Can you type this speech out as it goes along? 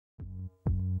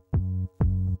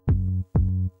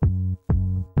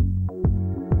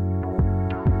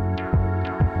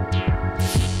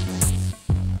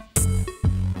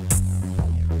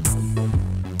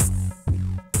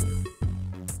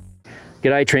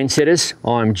G'day trendsetters,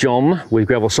 I'm John with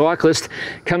Gravel Cyclist,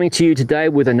 coming to you today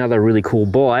with another really cool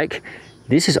bike.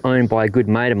 This is owned by a good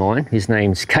mate of mine. His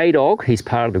name's K-Dogg. He's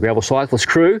part of the Gravel Cyclist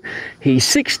crew. He's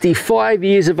 65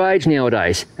 years of age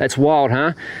nowadays. That's wild,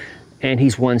 huh? And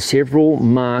he's won several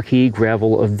marquee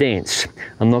gravel events.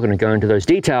 I'm not going to go into those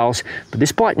details, but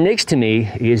this bike next to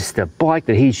me is the bike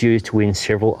that he's used to win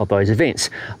several of those events.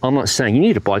 I'm not saying you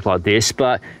need a bike like this,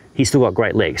 but he's still got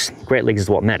great legs. Great legs is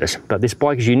what matters. But this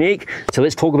bike is unique, so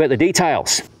let's talk about the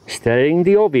details. Stating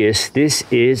the obvious, this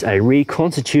is a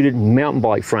reconstituted mountain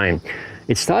bike frame.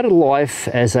 It started life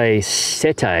as a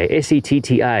Setta,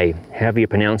 S-E-T-T-A, however you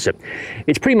pronounce it.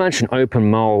 It's pretty much an open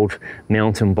mold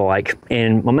mountain bike,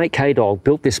 and my mate K-Dogg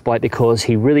built this bike because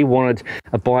he really wanted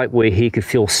a bike where he could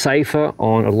feel safer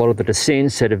on a lot of the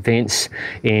descents at events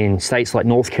in states like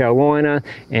North Carolina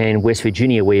and West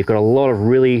Virginia, where you've got a lot of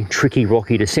really tricky,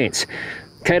 rocky descents.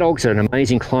 K-Dogg's an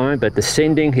amazing climber, but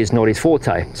descending is not his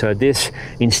forte. So this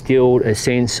instilled a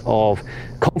sense of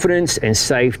confidence and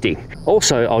safety.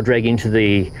 Also, I'll drag into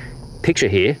the picture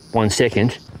here, 1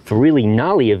 second. For really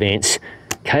gnarly events,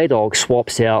 K-Dogg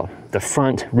swaps out the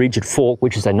front rigid fork,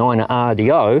 which is a Niner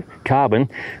RDO carbon,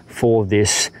 for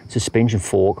this suspension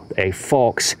fork, a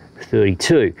Fox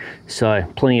 32. So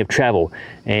plenty of travel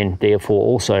and therefore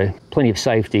also plenty of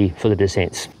safety for the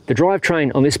descents. The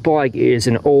drivetrain on this bike is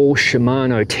an all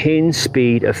Shimano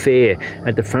 10-speed affair.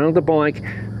 At the front of the bike,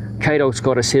 K-Dogg's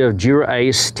got a set of Dura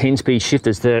Ace 10-speed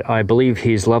shifters that I believe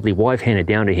his lovely wife handed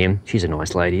down to him. She's a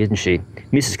nice lady, isn't she?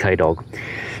 Mrs. K-Dogg.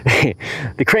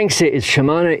 The crankset is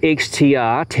Shimano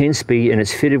XTR 10-speed and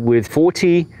it's fitted with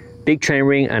 40 big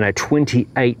chainring and a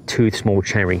 28 tooth small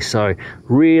chainring, so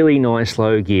really nice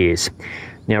low gears.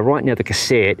 Now right now the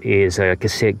cassette is a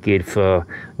cassette geared for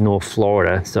North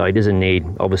Florida, so it doesn't need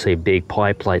obviously a big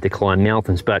pie plate to climb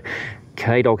mountains, but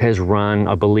K-Dogg has run,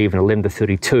 I believe, an 11 to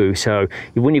 32, so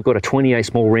when you've got a 28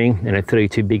 small ring and a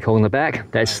 32 big hole in the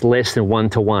back, that's less than 1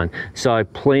 to 1, so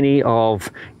plenty of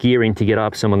gearing to get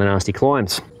up some of the nasty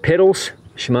climbs. Pedals,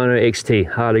 Shimano XT,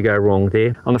 hard to go wrong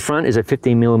there. On the front is a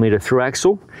 15mm through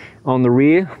axle. On the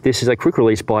rear, this is a quick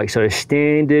release bike, so a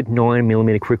standard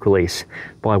 9mm quick release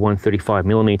by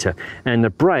 135mm. And the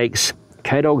brakes,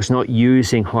 K-Dogg's not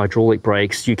using hydraulic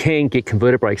brakes. You can get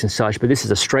converter brakes and such, but this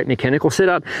is a straight mechanical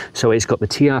setup. So it's got the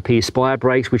TRP Aspire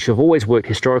brakes, which have always worked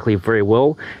historically very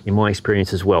well in my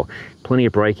experience as well. Plenty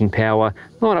of braking power,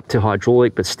 not up to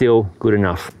hydraulic, but still good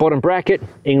enough. Bottom bracket,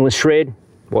 English thread.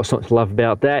 What's not to love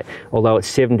about that? Although it's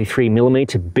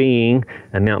 73mm being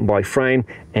a mountain bike frame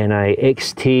and a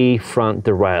XT front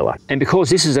derailleur. And because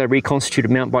this is a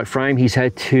reconstituted mountain bike frame, he's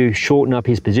had to shorten up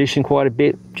his position quite a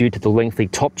bit due to the lengthy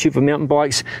top tube of mountain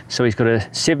bikes. So he's got a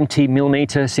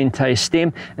 70mm Sente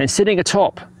stem, and sitting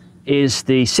atop is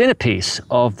the centerpiece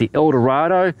of the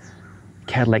Eldorado,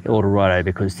 Cadillac Eldorado,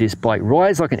 because this bike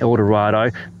rides like an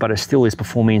Eldorado, but it still is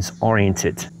performance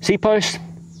oriented. Seat post,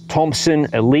 Thompson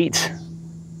Elite.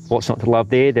 What's not to love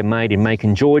there? They're made in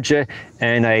Macon, Georgia,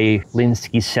 and a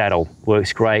Linsky saddle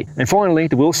works great. And finally,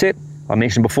 the wheel set, I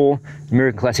mentioned before,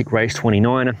 American Classic Race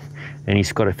 29er, and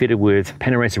he's got it fitted with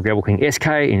Panorama Gravel King SK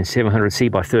in 700C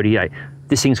by 38.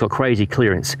 This thing's got crazy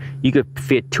clearance. You could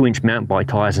fit 2-inch mountain bike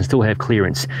tires and still have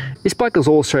clearance. This bike is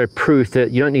also proof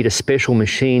that you don't need a special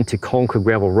machine to conquer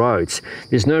gravel roads.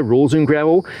 There's no rules in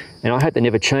gravel, and I hope that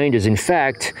never changes. In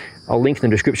fact, I'll link in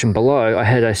the description below. I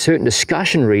had a certain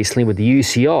discussion recently with the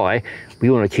UCI. We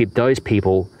want to keep those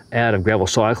people out of gravel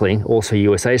cycling, also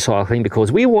USA cycling,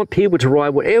 because we want people to ride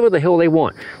whatever the hell they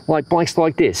want, like bikes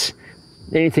like this.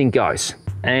 Anything goes.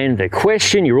 And the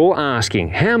question you're all asking,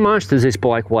 how much does this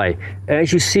bike weigh?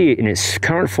 As you see it in its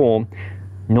current form,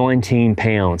 19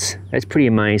 pounds. That's pretty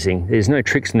amazing. There's no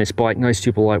tricks in this bike, no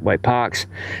super lightweight parks.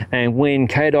 And when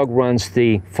K-Dogg runs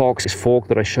the Fox fork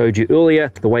that I showed you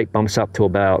earlier, the weight bumps up to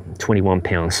about 21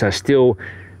 pounds. So still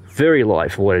very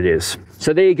light for what it is.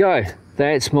 So there you go.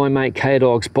 That's my mate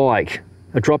K-Dogg's bike,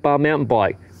 a drop bar mountain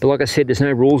bike. But like I said, there's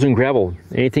no rules in gravel.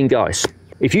 Anything goes.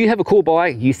 If you have a cool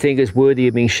bike you think is worthy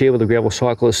of being shared with the Gravel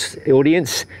Cyclist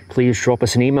audience, please drop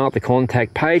us an email at the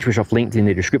contact page, which I've linked in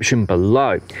the description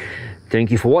below. Thank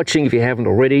you for watching. If you haven't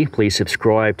already, please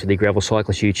subscribe to the Gravel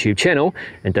Cyclist YouTube channel,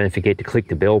 and don't forget to click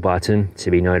the bell button to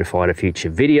be notified of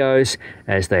future videos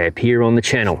as they appear on the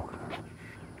channel.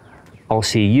 I'll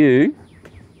see you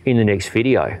in the next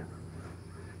video.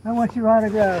 How much you want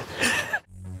to go?